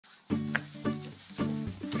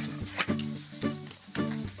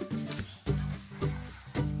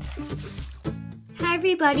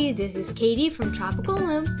everybody, this is Katie from Tropical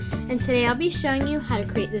Looms, and today I'll be showing you how to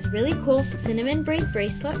create this really cool cinnamon braid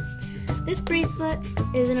bracelet. This bracelet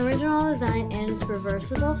is an original design and it's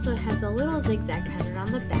reversible, so it has a little zigzag pattern on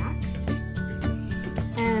the back.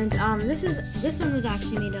 And this one was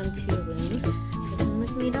actually made on 2 looms. This one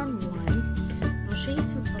was made on 1. I'll show you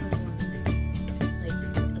some other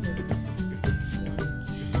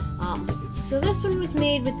ones. So this one was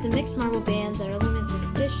made with the mixed marble bands that are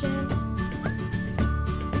limited edition.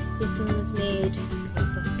 This one was made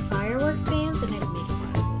with the firework bands, and I've made a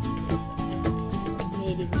lot of this bracelet. I've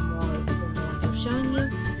made even more than the ones I'm showing you.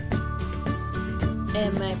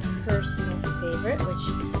 And my personal favorite, which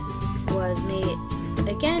was made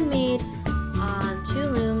on 2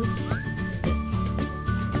 looms, is this one.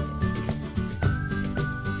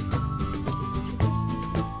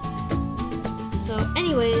 So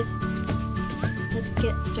anyways, let's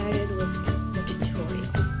get started with the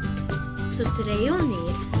tutorial. So today you'll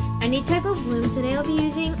need any type of loom. Today I'll be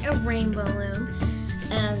using a rainbow loom,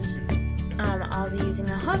 and I'll be using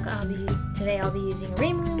a hook. Today I'll be using a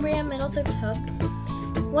rainbow loom brand metal tip hook,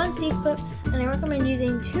 1 C-clip, and I recommend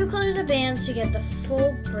using 2 colors of bands to get the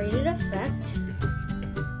full braided effect.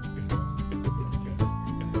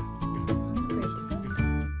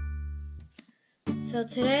 So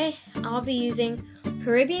today I'll be using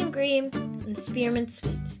Caribbean Green and Spearmint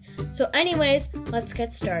Sweets. So anyways, let's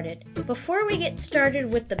get started. Before we get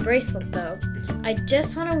started with the bracelet though, I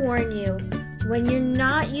just want to warn you, when you're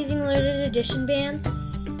not using limited edition bands,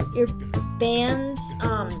 your bands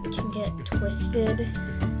can get twisted,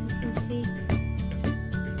 you can see.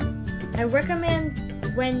 I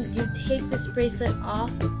recommend when you take this bracelet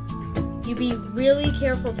off, you be really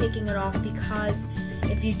careful taking it off, because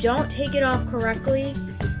if you don't take it off correctly,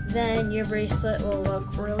 then your bracelet will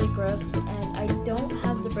look really gross. And I don't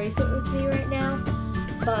have the bracelet with me right now,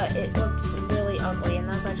 but it looked really ugly, and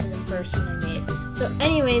that's actually the first one I made. So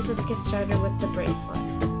anyways, let's get started with the bracelet.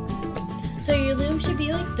 So your loom should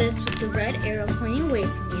be like this, with the red arrow pointing away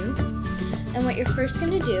from you. And what you're first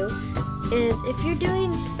going to do is, if you're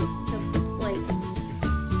doing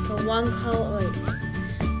the one color,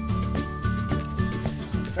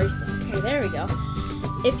 bracelet. Okay, there we go.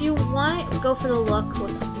 If you want to go for the look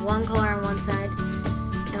with 1 color on one side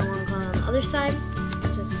and 1 color on the other side,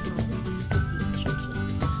 just follow the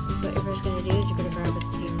instructions. What you're first going to do is you're going to grab a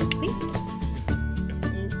Spearmint Sweets,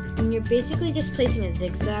 and you're basically just placing a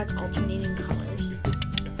zigzag alternating colors.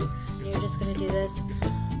 And you're just going to do this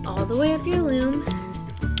all the way up your loom,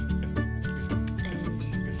 and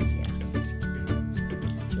yeah,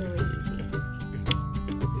 it's really easy.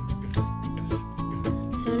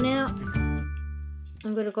 So now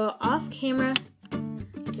I'm going to go off camera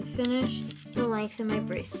to finish the length of my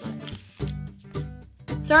bracelet.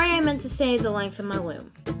 Sorry, I meant to say the length of my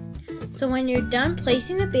loom. So when you're done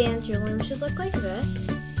placing the bands, your loom should look like this.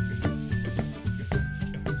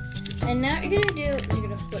 And now what you're going to do is you're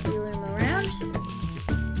going to flip your loom around.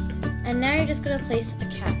 And now you're just going to place a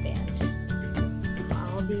cap band.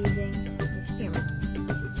 I'll be using a spearmint.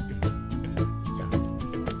 So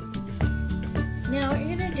now what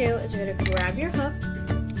you're going to do is you're going to grab your hook.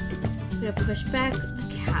 You're going to push back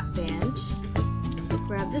the cap band,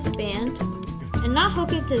 grab this band, and not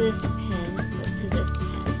hook it to this pin, but to this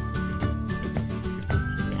pin.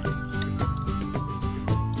 Like that.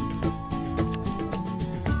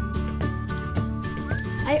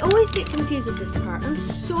 I always get confused with this part. I'm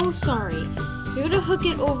so sorry. You're going to hook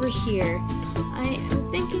it over here. I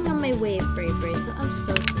am thinking of my wave braid bracelet. I'm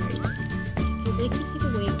so sorry. If you'd like to see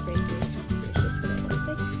the wave braid bracelet, it's just what it looks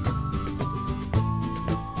like.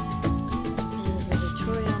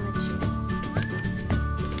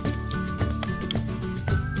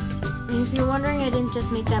 And if you're wondering, I didn't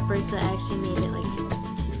just make that bracelet, I actually made it like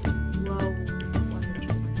 1 or 2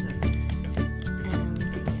 weeks ago. And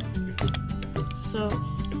yeah. So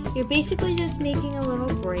you're basically just making a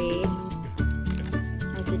little braid.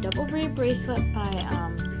 It's a double braid bracelet by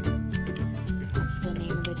what's the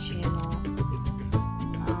name of the channel?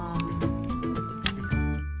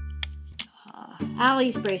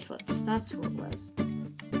 Allie's Bracelets. That's what it was.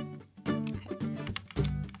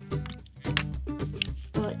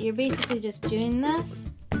 You're basically just doing this,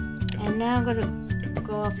 and now I'm going to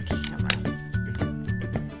go off camera.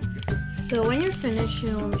 So when you're finished,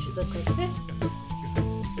 your loom should look like this.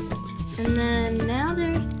 And then now there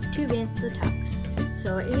are 2 bands at the top.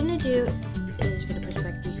 So what you're going to do is you're going to push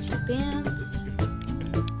back these 2 bands,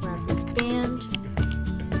 grab this band,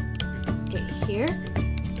 get here,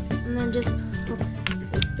 and then just hook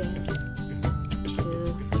this band to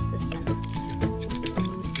the center.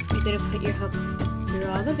 You're going to put your hook through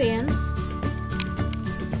all the bands,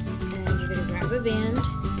 and you're going to grab grab a band.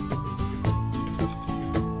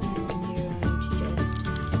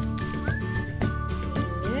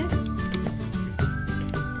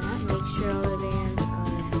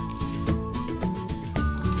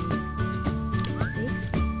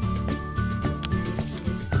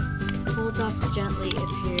 Off gently if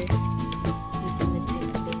you're using the type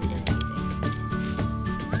of band I'm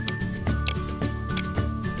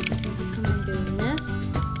using. I'm doing this,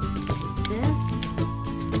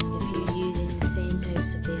 if you're using the same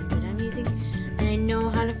types of band that I'm using. And I know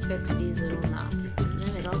how to fix these little knots. And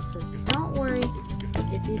then it also, don't worry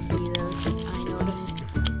if you see those, because I know how to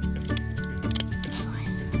fix them.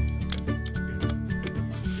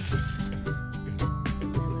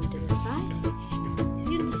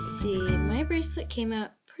 Bracelet came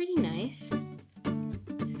out pretty nice, you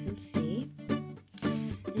can see.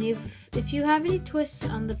 And if you have any twists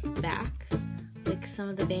on the back, like some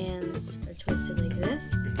of the bands are twisted like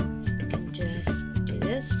this, you can just do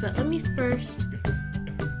this. But let me first, oh,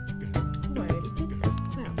 I already did that,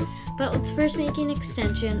 wow. But let's first make an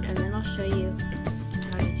extension, and then I'll show you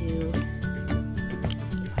how to do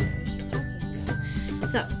what I was just talking about.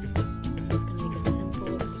 So I'm just gonna make a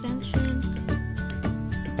simple extension.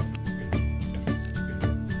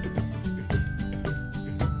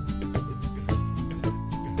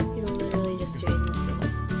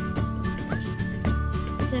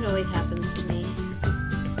 That always happens to me.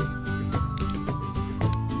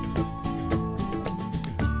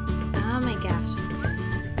 Oh my gosh, okay.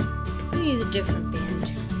 I'm gonna use a different band.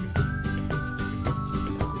 So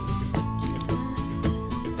just do that.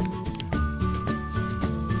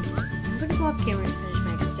 I'm gonna go off camera and finish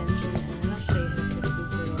my extension, and then I'll show you how to fix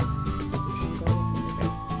these little tangles in the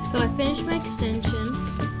bracelet. So I finished my extension,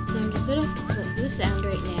 so I'm just gonna clip this end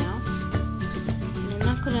right now. And I'm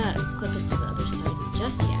not gonna clip it to the other side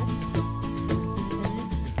just yet.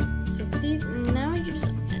 So fix these, and now you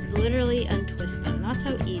just literally untwist them. That's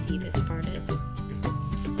how easy this part is.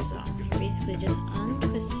 So you're basically just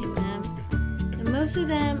untwisting them, and most of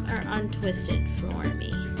them are untwisted for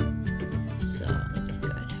me. So that's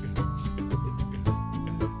good.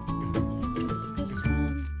 Twist this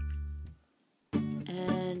one,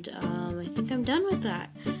 and I think I'm done with that.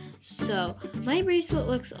 So my bracelet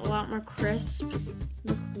looks a lot more crisp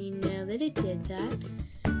and clean now that it did that.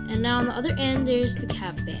 And now on the other end, there's the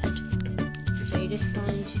cap band. So you're just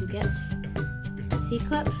going to get a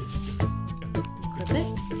C-clip, clip it,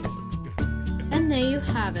 and there you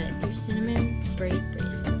have it, your cinnamon braid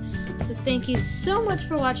bracelet. So thank you so much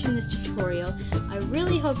for watching this tutorial. I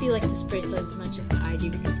really hope you like this bracelet as much as I do,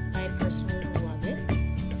 because I personally love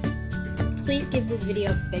it. Please give this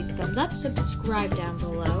video a big thumbs up, subscribe down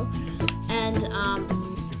below, and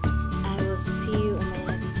I will see you in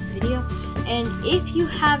my next video. And if you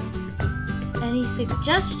have any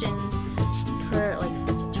suggestions for like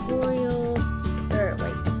tutorials or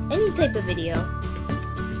like any type of video,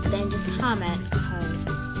 then just comment, because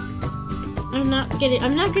I'm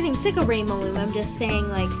not getting sick of Rainbow Loom. I'm just saying,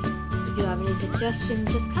 like, if you have any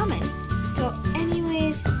suggestions, just comment. So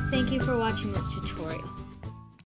anyways, thank you for watching this tutorial.